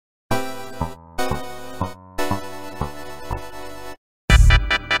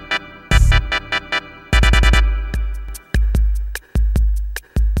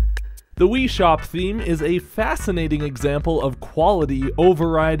The Wii Shop Theme is a fascinating example of quality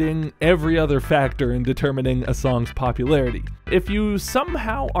overriding every other factor in determining a song's popularity. If you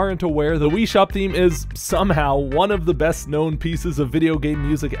somehow aren't aware, the Wii Shop Theme is somehow one of the best known pieces of video game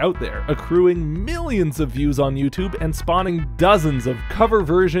music out there, accruing millions of views on YouTube and spawning dozens of cover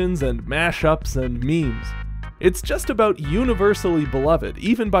versions and mashups and memes. It's just about universally beloved,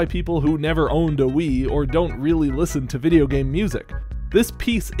 even by people who never owned a Wii or don't really listen to video game music. This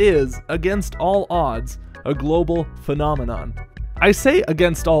piece is, against all odds, a global phenomenon. I say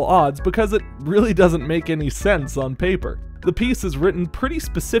against all odds because it really doesn't make any sense on paper. The piece is written pretty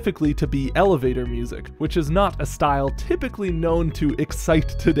specifically to be elevator music, which is not a style typically known to excite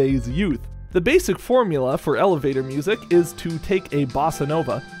today's youth. The basic formula for elevator music is to take a bossa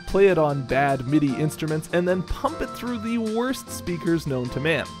nova, play it on bad MIDI instruments, and then pump it through the worst speakers known to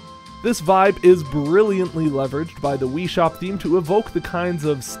man. This vibe is brilliantly leveraged by the Wii Shop Theme to evoke the kinds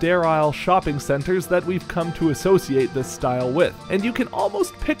of sterile shopping centers that we've come to associate this style with, and you can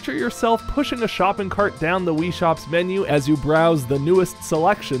almost picture yourself pushing a shopping cart down the Wii Shop's menu as you browse the newest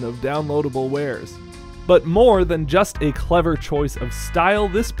selection of downloadable wares. But more than just a clever choice of style,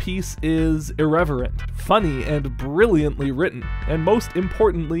 this piece is irreverent, funny, and brilliantly written, and most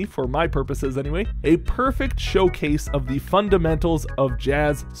importantly, for my purposes anyway, a perfect showcase of the fundamentals of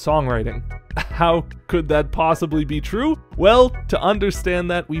jazz songwriting. How could that possibly be true? Well, to understand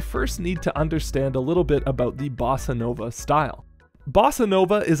that, we first need to understand a little bit about the bossa nova style. Bossa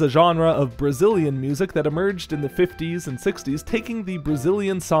nova is a genre of Brazilian music that emerged in the 50s and 60s, taking the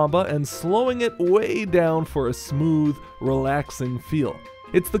Brazilian samba and slowing it way down for a smooth, relaxing feel.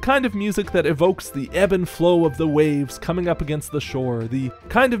 It's the kind of music that evokes the ebb and flow of the waves coming up against the shore, the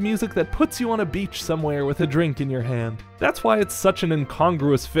kind of music that puts you on a beach somewhere with a drink in your hand. That's why it's such an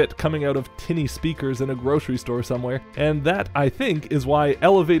incongruous fit coming out of tinny speakers in a grocery store somewhere, and that, I think, is why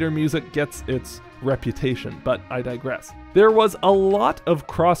elevator music gets its reputation, but I digress. There was a lot of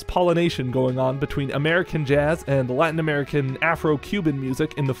cross-pollination going on between American jazz and Latin American Afro-Cuban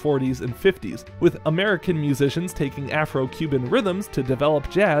music in the 40s and 50s, with American musicians taking Afro-Cuban rhythms to develop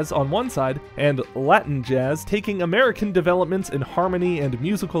jazz on one side, and Latin jazz taking American developments in harmony and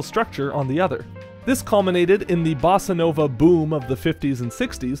musical structure on the other. This culminated in the bossa nova boom of the 50s and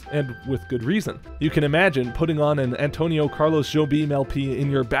 60s, and with good reason. You can imagine putting on an Antonio Carlos Jobim LP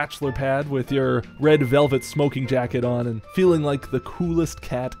in your bachelor pad with your red velvet smoking jacket on and feeling like the coolest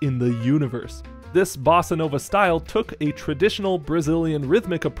cat in the universe. This bossa nova style took a traditional Brazilian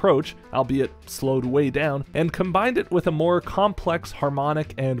rhythmic approach, albeit slowed way down, and combined it with a more complex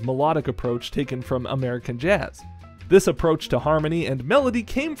harmonic and melodic approach taken from American jazz. This approach to harmony and melody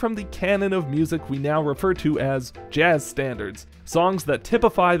came from the canon of music we now refer to as jazz standards, songs that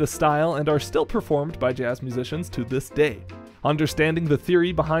typify the style and are still performed by jazz musicians to this day. Understanding the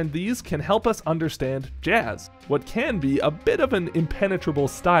theory behind these can help us understand jazz, what can be a bit of an impenetrable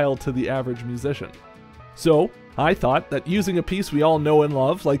style to the average musician. So, I thought that using a piece we all know and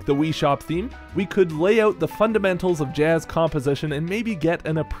love, like the Wii Shop Theme, we could lay out the fundamentals of jazz composition and maybe get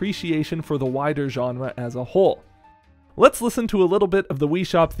an appreciation for the wider genre as a whole. Let's listen to a little bit of the Wii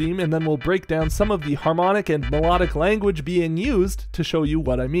Shop Theme, and then we'll break down some of the harmonic and melodic language being used to show you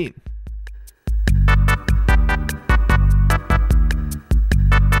what I mean.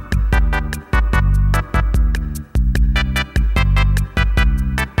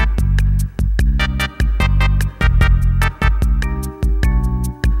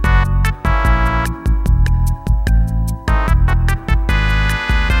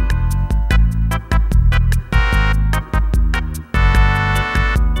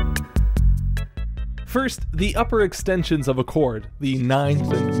 First, the upper extensions of a chord, the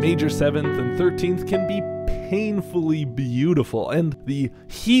 9th and major 7th and 13th, can be painfully beautiful, and the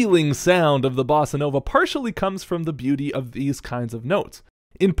healing sound of the bossa nova partially comes from the beauty of these kinds of notes.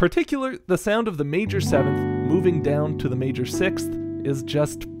 In particular, the sound of the major 7th moving down to the major 6th is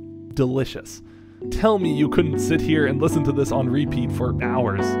just delicious. Tell me you couldn't sit here and listen to this on repeat for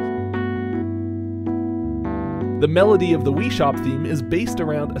hours. The melody of the Wii Shop Theme is based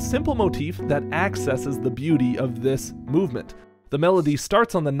around a simple motif that accesses the beauty of this movement. The melody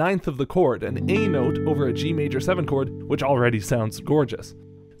starts on the 9th of the chord, an A note over a G major 7 chord, which already sounds gorgeous.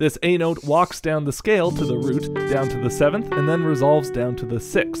 This A note walks down the scale to the root, down to the 7th, and then resolves down to the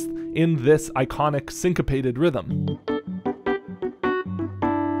 6th, in this iconic syncopated rhythm.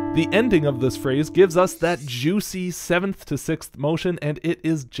 The ending of this phrase gives us that juicy 7th to 6th motion, and it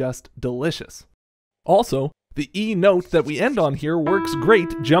is just delicious. Also, the E note that we end on here works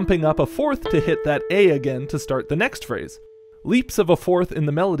great, jumping up a 4th to hit that A again to start the next phrase. Leaps of a fourth in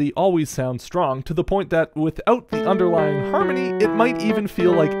the melody always sound strong, to the point that without the underlying harmony, it might even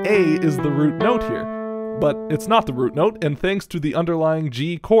feel like A is the root note here. But it's not the root note, and thanks to the underlying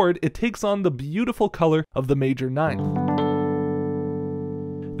G chord, it takes on the beautiful color of the major ninth.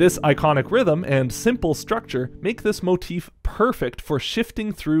 This iconic rhythm and simple structure make this motif perfect for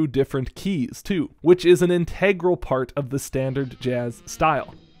shifting through different keys too, which is an integral part of the standard jazz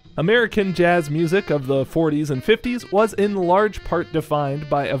style. American jazz music of the 40s and 50s was in large part defined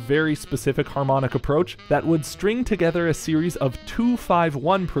by a very specific harmonic approach that would string together a series of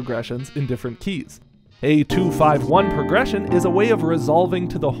 2-5-1 progressions in different keys. A 2-5-1 progression is a way of resolving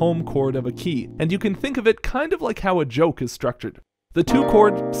to the home chord of a key, and you can think of it kind of like how a joke is structured. The 2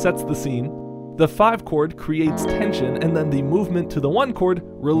 chord sets the scene, the 5 chord creates tension, and then the movement to the 1 chord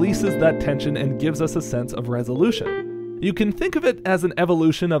releases that tension and gives us a sense of resolution. You can think of it as an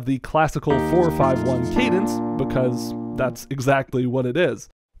evolution of the classical 4-5-1 cadence, because that's exactly what it is.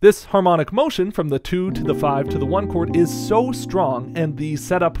 This harmonic motion from the 2 to the 5 to the 1 chord is so strong, and the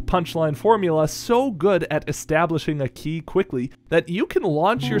setup punchline formula so good at establishing a key quickly, that you can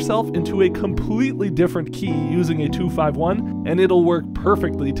launch yourself into a completely different key using a 2-5-1, and it'll work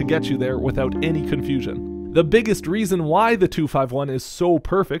perfectly to get you there without any confusion. The biggest reason why the 2-5-1 is so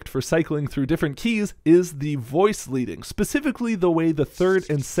perfect for cycling through different keys is the voice leading, specifically the way the 3rd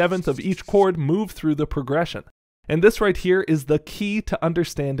and 7th of each chord move through the progression. And this right here is the key to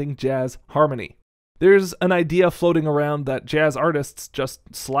understanding jazz harmony. There's an idea floating around that jazz artists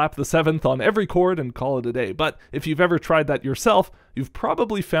just slap the 7th on every chord and call it a day, but if you've ever tried that yourself, you've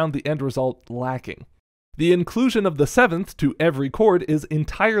probably found the end result lacking. The inclusion of the 7th to every chord is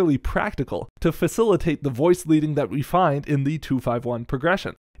entirely practical to facilitate the voice leading that we find in the 2-5-1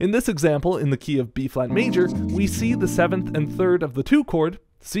 progression. In this example, in the key of B flat major, we see the 7th and 3rd of the 2 chord,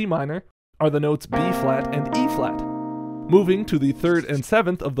 C minor, are the notes B flat and E flat. Moving to the 3rd and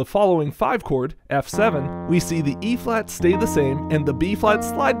 7th of the following 5 chord, F7, we see the E flat stay the same and the B flat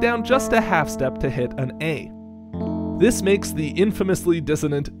slide down just a half step to hit an A. This makes the infamously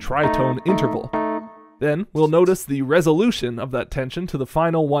dissonant tritone interval. Then we'll notice the resolution of that tension to the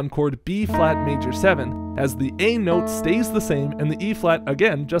final 1 chord B flat major 7, as the A note stays the same and the E flat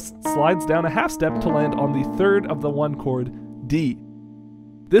again just slides down a half step to land on the 3rd of the 1 chord D.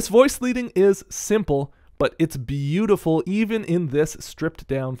 This voice leading is simple, but it's beautiful even in this stripped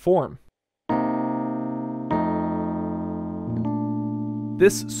down form.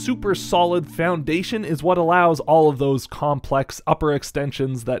 This super solid foundation is what allows all of those complex upper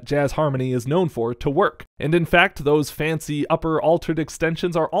extensions that jazz harmony is known for to work. And in fact, those fancy upper altered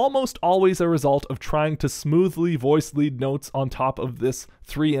extensions are almost always a result of trying to smoothly voice lead notes on top of this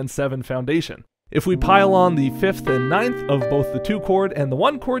 3 and 7 foundation. If we pile on the 5th and 9th of both the 2 chord and the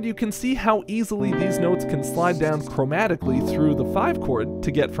 1 chord, you can see how easily these notes can slide down chromatically through the 5 chord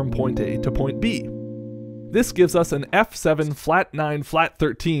to get from point A to point B. This gives us an F7 flat 9 flat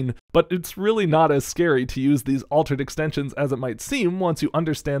 13, but it's really not as scary to use these altered extensions as it might seem once you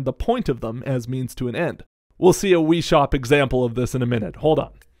understand the point of them as means to an end. We'll see a Wii Shop example of this in a minute, hold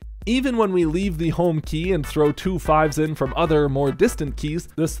on. Even when we leave the home key and throw 2 5s in from other, more distant keys,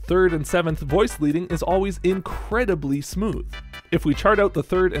 this 3rd and 7th voice leading is always incredibly smooth. If we chart out the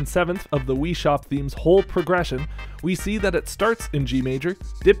 3rd and 7th of the Wii Shop Theme's whole progression, we see that it starts in G major,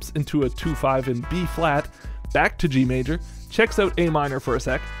 dips into a 2-5 in B flat, back to G major, checks out A minor for a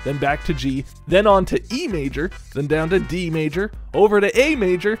sec, then back to G, then on to E major, then down to D major, over to A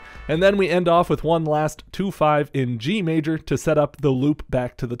major, and then we end off with one last 2-5 in G major to set up the loop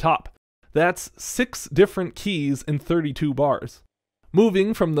back to the top. That's 6 different keys in 32 bars.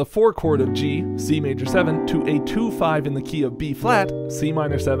 Moving from the 4 chord of G, C major 7, to a 2-5 in the key of B flat, C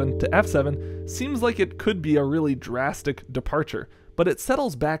minor 7 to F7, seems like it could be a really drastic departure, but it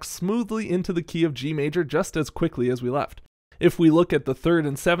settles back smoothly into the key of G major just as quickly as we left. If we look at the 3rd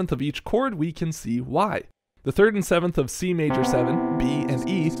and 7th of each chord, we can see why. The 3rd and 7th of C major 7, B, and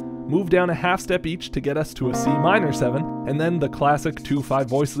E move down a half step each to get us to a C minor 7, and then the classic 2-5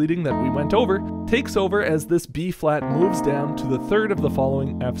 voice leading that we went over takes over as this B flat moves down to the 3rd of the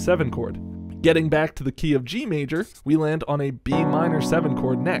following F7 chord. Getting back to the key of G major, we land on a B minor 7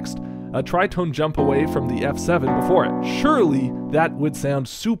 chord next, a tritone jump away from the F7 before it. Surely that would sound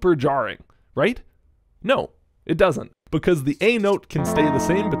super jarring, right? No, it doesn't, because the A note can stay the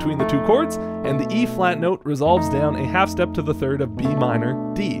same between the 2 chords, and the E flat note resolves down a half step to the 3rd of B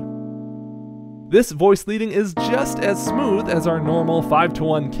minor D. This voice leading is just as smooth as our normal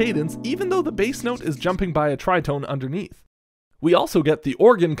 5-to-1 cadence, even though the bass note is jumping by a tritone underneath. We also get the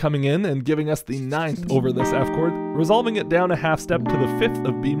organ coming in and giving us the 9th over this F chord, resolving it down a half step to the 5th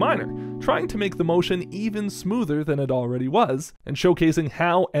of B minor, trying to make the motion even smoother than it already was, and showcasing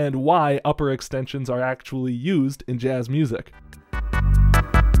how and why upper extensions are actually used in jazz music.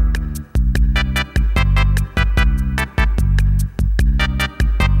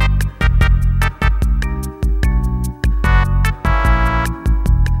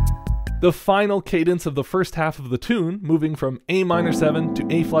 The final cadence of the first half of the tune, moving from A minor 7 to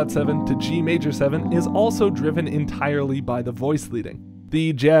A flat 7 to G major 7, is also driven entirely by the voice leading.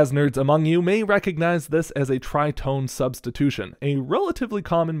 The jazz nerds among you may recognize this as a tritone substitution, a relatively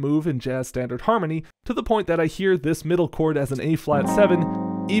common move in jazz standard harmony, to the point that I hear this middle chord as an A flat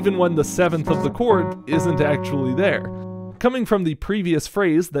 7, even when the 7th of the chord isn't actually there. Coming from the previous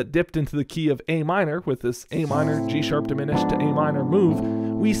phrase that dipped into the key of A minor with this A minor, G sharp diminished to A minor move,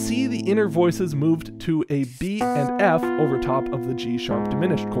 we see the inner voices moved to a B and F over top of the G sharp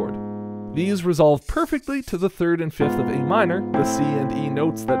diminished chord. These resolve perfectly to the 3rd and 5th of A minor, the C and E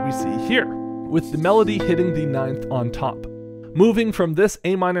notes that we see here, with the melody hitting the 9th on top. Moving from this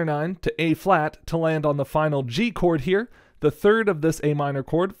A minor 9 to A flat to land on the final G chord here, the 3rd of this A minor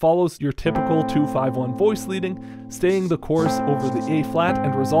chord follows your typical 2-5-1 voice leading, staying the course over the A flat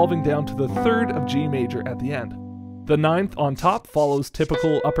and resolving down to the 3rd of G major at the end. The 9th on top follows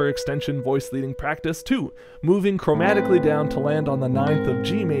typical upper extension voice leading practice too, moving chromatically down to land on the 9th of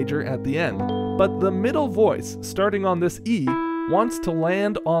G major at the end. But the middle voice, starting on this E, wants to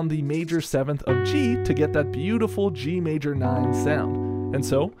land on the major 7th of G to get that beautiful G major 9 sound. And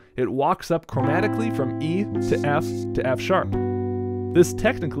so, it walks up chromatically from E to F sharp. This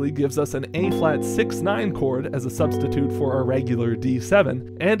technically gives us an A flat 6-9 chord as a substitute for our regular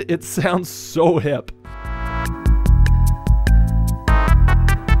D7, and it sounds so hip.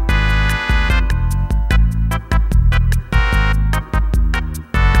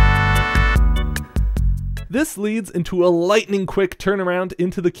 This leads into a lightning quick turnaround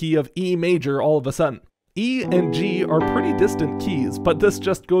into the key of E major all of a sudden. E and G are pretty distant keys, but this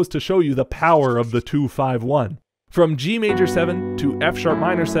just goes to show you the power of the 2-5-1. From G major 7 to F sharp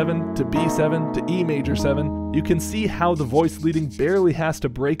minor 7 to B7 to E major 7, you can see how the voice leading barely has to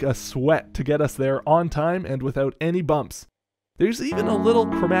break a sweat to get us there on time and without any bumps. There's even a little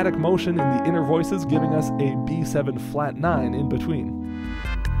chromatic motion in the inner voices giving us a B7 flat 9 in between.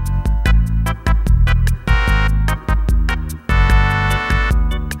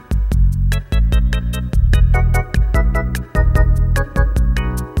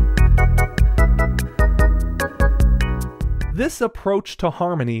 This approach to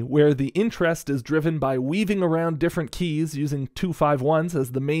harmony, where the interest is driven by weaving around different keys using 2-5-1s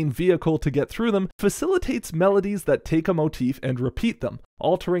as the main vehicle to get through them, facilitates melodies that take a motif and repeat them,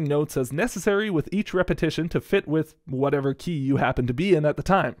 altering notes as necessary with each repetition to fit with whatever key you happen to be in at the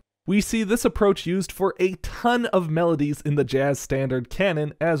time. We see this approach used for a ton of melodies in the jazz standard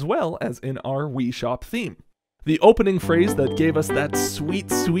canon, as well as in our Wii Shop theme. The opening phrase that gave us that sweet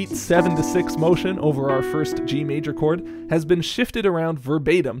 7-6 motion over our first G major chord has been shifted around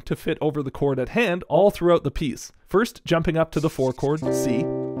verbatim to fit over the chord at hand all throughout the piece, first jumping up to the 4 chord, C,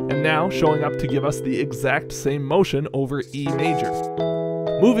 and now showing up to give us the exact same motion over E major.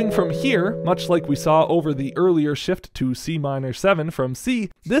 Moving from here, much like we saw over the earlier shift to C minor 7 from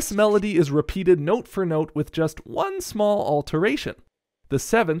C, this melody is repeated note for note with just one small alteration. The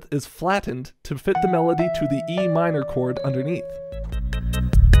 7th is flattened to fit the melody to the E minor chord underneath.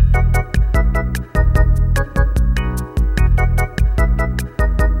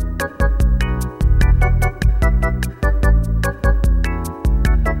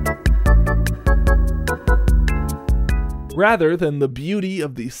 Rather than the beauty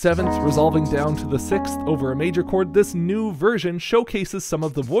of the 7th resolving down to the 6th over a major chord, this new version showcases some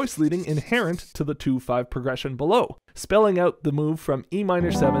of the voice leading inherent to the 2-5 progression below, spelling out the move from E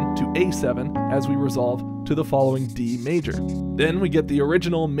minor 7 to A7 as we resolve to the following D major. Then we get the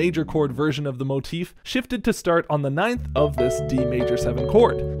original major chord version of the motif shifted to start on the 9th of this D major 7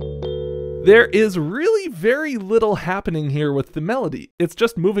 chord. There is really very little happening here with the melody. It's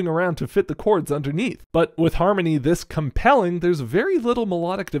just moving around to fit the chords underneath. But with harmony this compelling, there's very little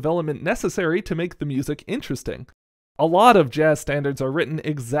melodic development necessary to make the music interesting. A lot of jazz standards are written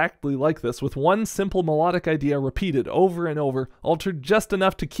exactly like this, with one simple melodic idea repeated over and over, altered just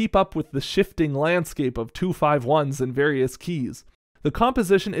enough to keep up with the shifting landscape of 2-5-1s in various keys. The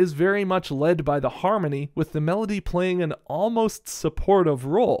composition is very much led by the harmony, with the melody playing an almost supportive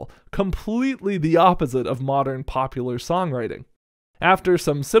role, completely the opposite of modern popular songwriting. After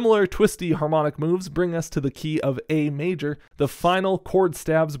some similar twisty harmonic moves bring us to the key of A major, the final chord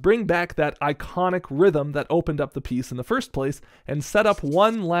stabs bring back that iconic rhythm that opened up the piece in the first place, and set up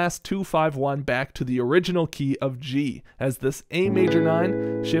one last 2-5-1 back to the original key of G, as this A major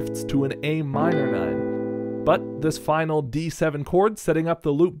 9 shifts to an A minor 9. But this final D7 chord setting up the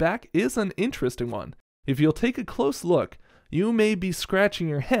loop back is an interesting one. If you'll take a close look, you may be scratching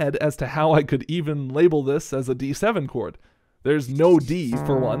your head as to how I could even label this as a D7 chord. There's no D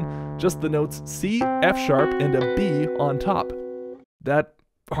for one, just the notes C, F sharp, and a B on top. That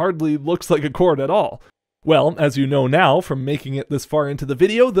hardly looks like a chord at all. Well, as you know now from making it this far into the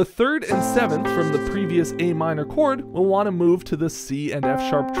video, the 3rd and 7th from the previous A minor chord will want to move to the C and F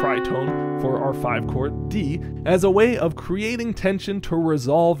sharp tritone for our 5 chord D as a way of creating tension to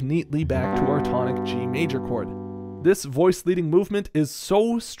resolve neatly back to our tonic G major chord. This voice leading movement is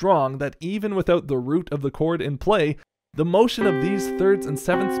so strong that even without the root of the chord in play, the motion of these 3rds and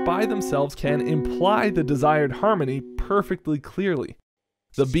 7ths by themselves can imply the desired harmony perfectly clearly.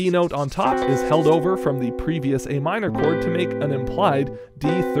 The B note on top is held over from the previous A minor chord to make an implied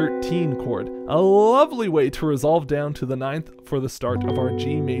D13 chord, a lovely way to resolve down to the 9th for the start of our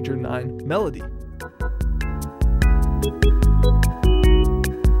G major 9 melody.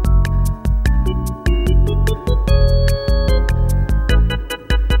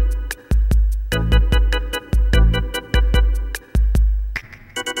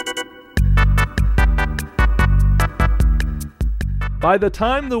 By the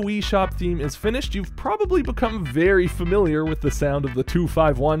time the Wii Shop theme is finished, you've probably become very familiar with the sound of the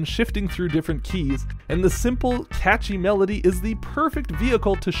 2-5-1 shifting through different keys, and the simple, catchy melody is the perfect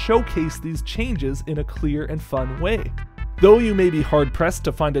vehicle to showcase these changes in a clear and fun way. Though you may be hard-pressed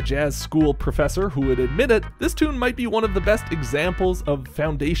to find a jazz school professor who would admit it, this tune might be one of the best examples of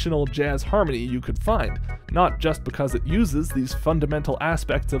foundational jazz harmony you could find, not just because it uses these fundamental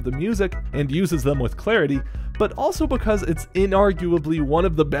aspects of the music and uses them with clarity, but also because it's inarguably one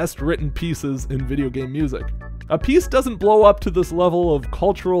of the best written pieces in video game music. A piece doesn't blow up to this level of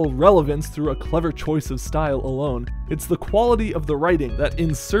cultural relevance through a clever choice of style alone. It's the quality of the writing that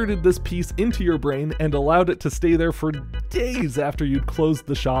inserted this piece into your brain and allowed it to stay there for days after you'd closed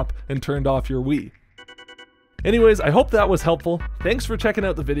the shop and turned off your Wii. Anyways, I hope that was helpful. Thanks for checking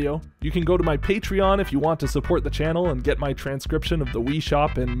out the video. You can go to my Patreon if you want to support the channel and get my transcription of the Wii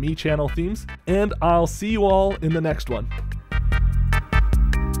Shop and Me channel themes, and I'll see you all in the next one.